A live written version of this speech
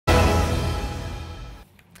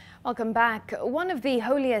Welcome back. One of the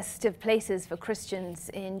holiest of places for Christians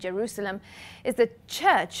in Jerusalem is the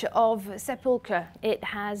Church of Sepulchre. It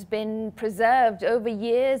has been preserved over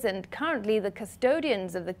years and currently the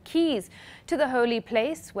custodians of the keys to the holy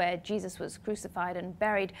place where Jesus was crucified and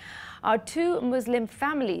buried are two Muslim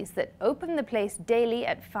families that open the place daily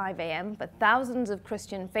at 5 a.m. for thousands of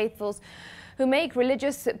Christian faithfuls who make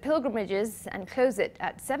religious pilgrimages and close it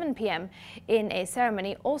at 7 p.m. in a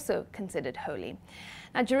ceremony also considered holy.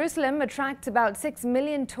 Now, Jerusalem attracts about 6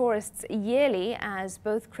 million tourists yearly as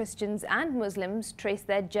both Christians and Muslims trace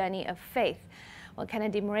their journey of faith. Well,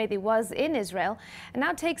 Kennedy Mureithi was in Israel and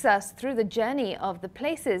now takes us through the journey of the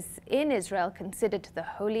places in Israel considered the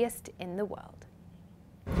holiest in the world.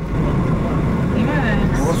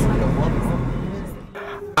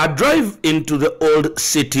 A drive into the old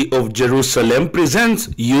city of Jerusalem presents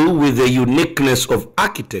you with the uniqueness of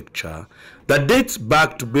architecture that dates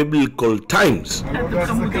back to biblical times.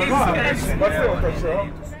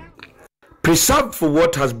 Preserved for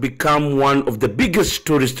what has become one of the biggest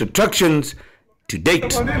tourist attractions to date.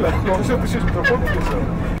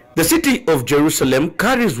 The city of Jerusalem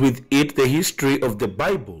carries with it the history of the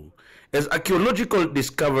Bible as archaeological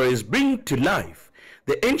discoveries bring to life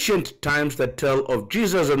the ancient times that tell of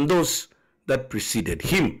Jesus and those that preceded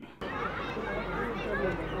him.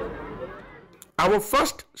 Our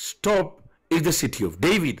first stop is the city of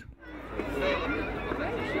David.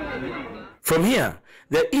 From here,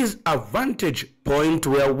 there is a vantage point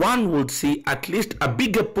where one would see at least a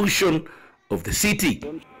bigger portion of the city.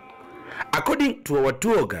 According to our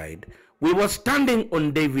tour guide, we were standing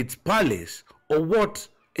on David's palace, or what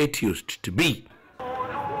it used to be.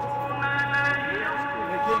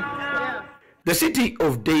 The city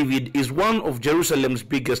of David is one of Jerusalem's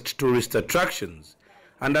biggest tourist attractions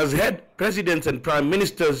and has had presidents and prime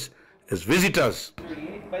ministers as visitors.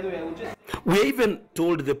 We even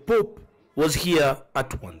told the Pope was here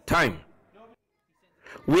at one time.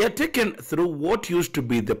 We are taken through what used to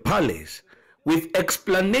be the palace with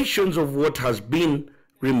explanations of what has been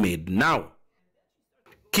remade now.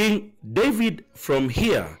 King David from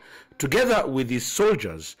here, together with his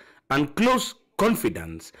soldiers and close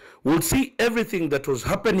confidants, will see everything that was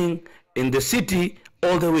happening in the city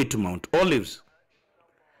all the way to Mount Olives.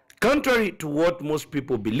 Contrary to what most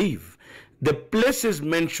people believe, the places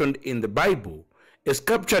mentioned in the Bible, as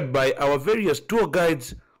captured by our various tour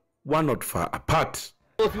guides, were not far apart.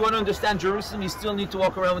 If you want to understand Jerusalem, you still need to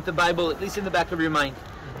walk around with the Bible, at least in the back of your mind.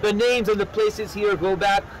 The names of the places here go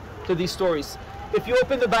back to these stories. If you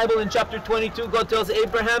open the Bible in chapter 22, God tells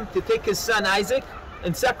Abraham to take his son Isaac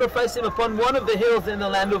and sacrifice him upon one of the hills in the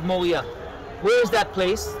land of Moriah. Where is that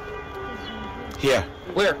place? Here.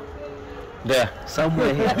 Where? There.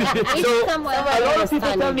 Somewhere here. So, a lot of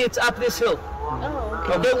people tell me it's up this hill. Oh,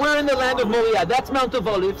 okay, we're in the land of Moriah. That's Mount of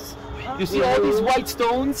Olives. You see all these white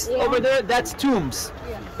stones over there? That's tombs.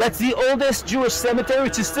 That's the oldest Jewish cemetery,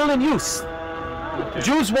 which is still in use.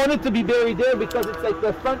 Jews wanted to be buried there because it's like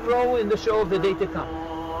the front row in the show of the day to come.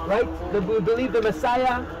 Right? We believe the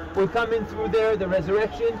Messiah will come in through there, the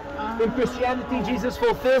resurrection. In Christianity, Jesus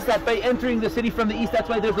fulfills that by entering the city from the east. That's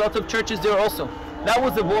why there's lots of churches there also. That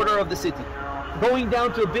was the border of the city. Going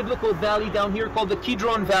down to a biblical valley down here called the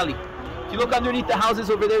Kidron Valley. If you look underneath the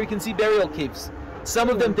houses over there, you can see burial caves. Some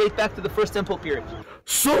of them date back to the First Temple period.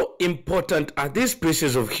 So important are these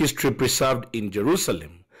pieces of history preserved in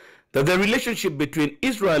Jerusalem that the relationship between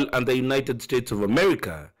Israel and the United States of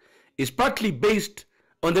America is partly based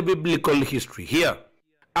on the biblical history here.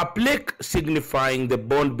 A plaque signifying the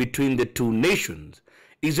bond between the two nations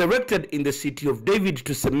is erected in the city of David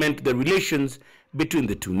to cement the relations between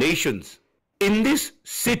the two nations. In this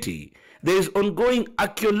city, there is ongoing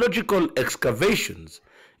archaeological excavations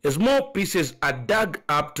as more pieces are dug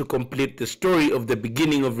up to complete the story of the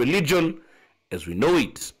beginning of religion as we know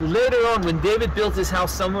it. Later on, when David built his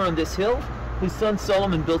house somewhere on this hill, his son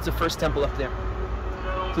Solomon built the first temple up there.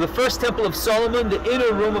 So the first temple of Solomon, the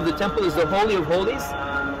inner room of the temple, is the Holy of Holies,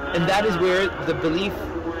 and that is where the belief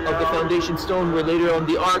of the foundation stone, where later on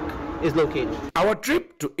the Ark, is located. Our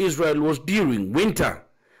trip to Israel was during winter,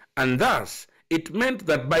 and thus it meant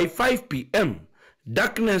that by 5 p.m.,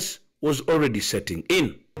 darkness was already setting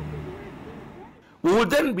in. We will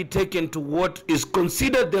then be taken to what is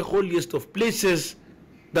considered the holiest of places,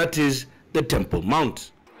 that is the Temple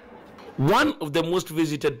Mount. One of the most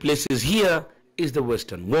visited places here is the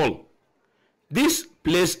Western Wall. This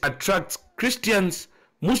place attracts Christians,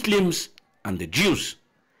 Muslims, and the Jews.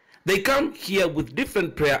 They come here with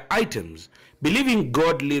different prayer items, believing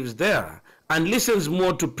God lives there and listens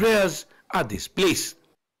more to prayers at this place.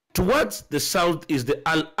 Towards the south is the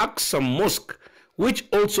Al-Aqsa Mosque, which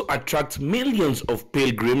also attracts millions of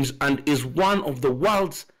pilgrims and is one of the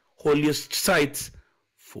world's holiest sites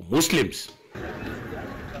for Muslims.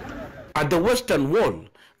 At the Western Wall,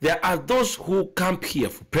 there are those who camp here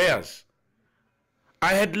for prayers.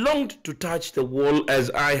 I had longed to touch the wall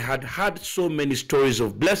as I had heard so many stories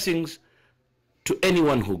of blessings to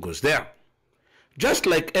anyone who goes there. Just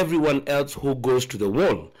like everyone else who goes to the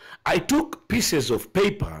wall, I took pieces of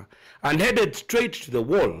paper and headed straight to the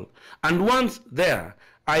wall, and once there,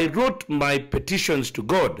 I wrote my petitions to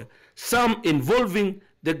God, some involving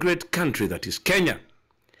the great country that is Kenya.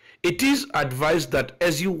 It is advised that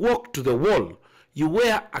as you walk to the wall, you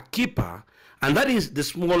wear a kippah, and that is the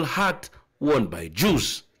small hat worn by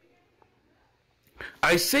Jews.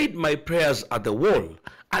 I said my prayers at the wall,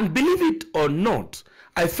 and believe it or not,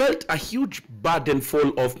 I felt a huge burden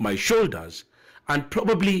fall off my shoulders, and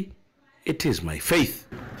probably it is my faith.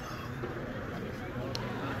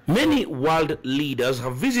 Many world leaders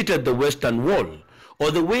have visited the Western Wall,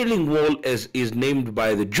 or the Wailing Wall as is named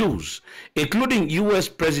by the Jews, including US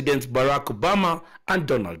Presidents Barack Obama and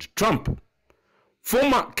Donald Trump.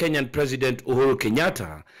 Former Kenyan President Uhuru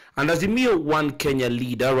Kenyatta and Azimio One Kenya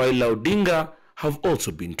leader Raila Odinga have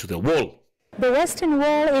also been to the wall. The Western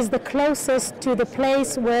Wall is the closest to the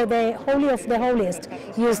place where the Holy of the Holiest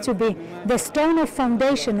used to be, the stone of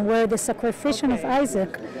foundation where the sacrifice of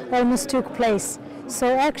Isaac almost took place. So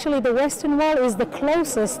actually the Western Wall is the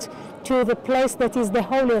closest to the place that is the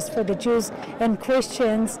holiest for the Jews and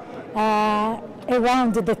Christians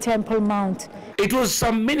around the Temple Mount. It was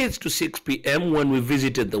some minutes to 6 p.m. when we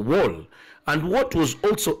visited the wall, and what was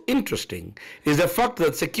also interesting is the fact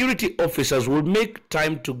that security officers would make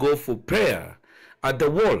time to go for prayer at the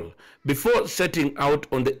wall before setting out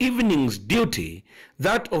on the evening's duty,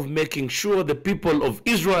 that of making sure the people of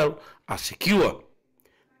Israel are secure.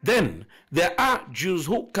 Then there are Jews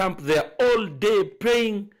who camp there all day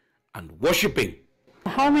praying and worshipping.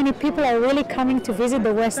 How many people are really coming to visit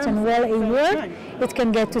the Western Wall a year? It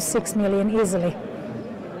can get to 6 million easily.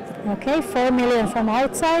 Okay, 4 million from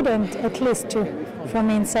outside and at least 2 from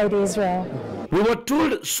inside Israel. We were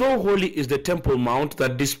told so holy is the Temple Mount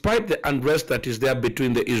that despite the unrest that is there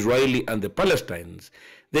between the Israeli and the Palestinians,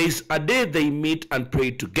 there is a day they meet and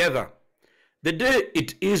pray together. The day,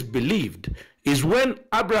 it is believed, is when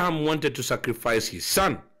Abraham wanted to sacrifice his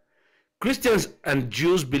son. Christians and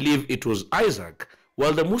Jews believe it was Isaac,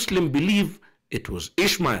 while the Muslims believe it was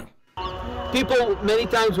Ishmael. People, many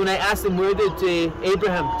times when I ask them where did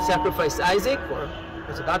Abraham sacrifice Isaac, or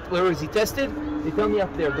where was he tested, they tell me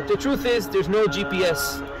up there. But the truth is, there's no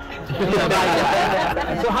GPS.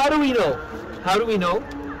 So how do we know? How do we know?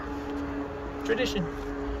 Tradition.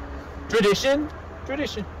 Tradition.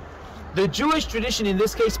 Tradition. The Jewish tradition in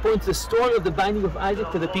this case points the story of the binding of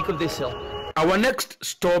Isaac to the peak of this hill. Our next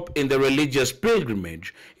stop in the religious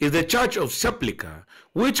pilgrimage is the Church of Sepulchre,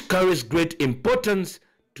 which carries great importance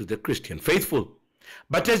to the Christian faithful.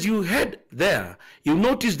 But as you head there, you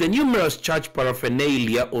notice the numerous church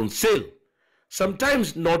paraphernalia on sale,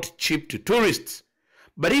 sometimes not cheap to tourists.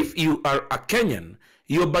 But if you are a Kenyan,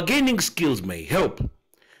 your bargaining skills may help.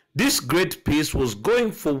 This great piece was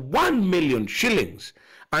going for 1 million shillings,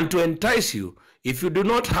 and to entice you, if you do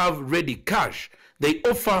not have ready cash, they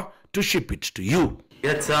offer to ship it to you.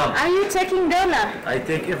 Get some. Are you taking dollar? I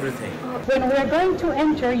take everything. When we are going to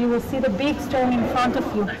enter, you will see the big stone in front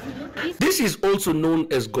of you. This is also known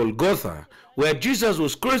as Golgotha, where Jesus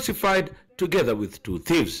was crucified together with 2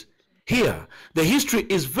 thieves. Here, the history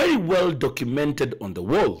is very well documented on the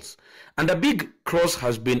walls, and a big cross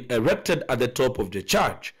has been erected at the top of the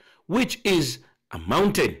church, which is a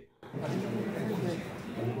mountain.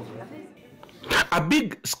 A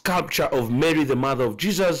big sculpture of Mary, the mother of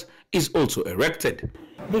Jesus, is also erected.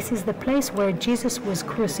 This is the place where Jesus was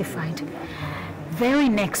crucified. Very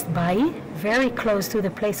next by, very close to the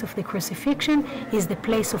place of the crucifixion, is the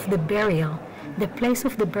place of the burial. The place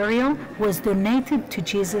of the burial was donated to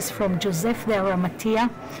Jesus from Joseph the Arimathea,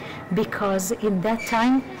 because in that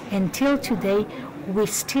time until today we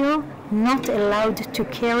still not allowed to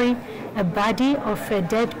carry a body of a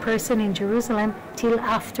dead person in Jerusalem till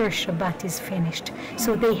after Shabbat is finished.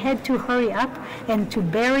 So they had to hurry up and to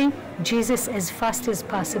bury Jesus as fast as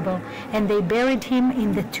possible, and they buried him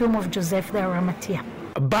in the tomb of Joseph the Arimathea.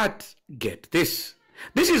 But get this.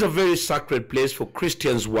 This is a very sacred place for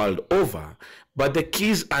Christians world over, but the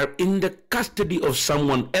keys are in the custody of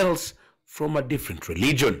someone else from a different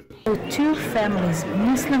religion. So 2 families,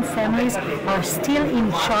 Muslim families, are still in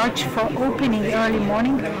charge for opening early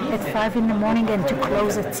morning at 5 in the morning and to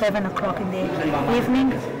close at 7 o'clock in the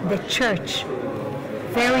evening. The church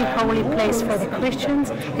very holy place for the Christians,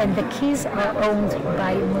 and the keys are owned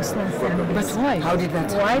by Muslim families. But why? How did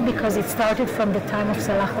that happen? Why? Because it started from the time of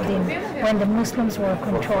Salahuddin, when the Muslims were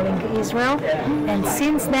controlling Israel, and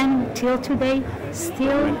since then till today,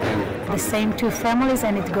 still the same two families,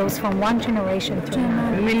 and it goes from one generation to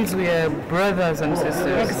another. It means we are brothers and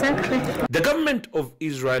sisters. Exactly. The government of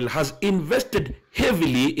Israel has invested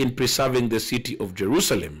heavily in preserving the city of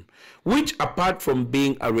Jerusalem, which, apart from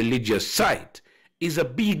being a religious site, is a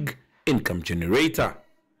big income generator.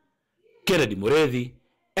 Kennedy Muredhi,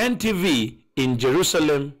 NTV in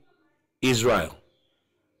Jerusalem, Israel.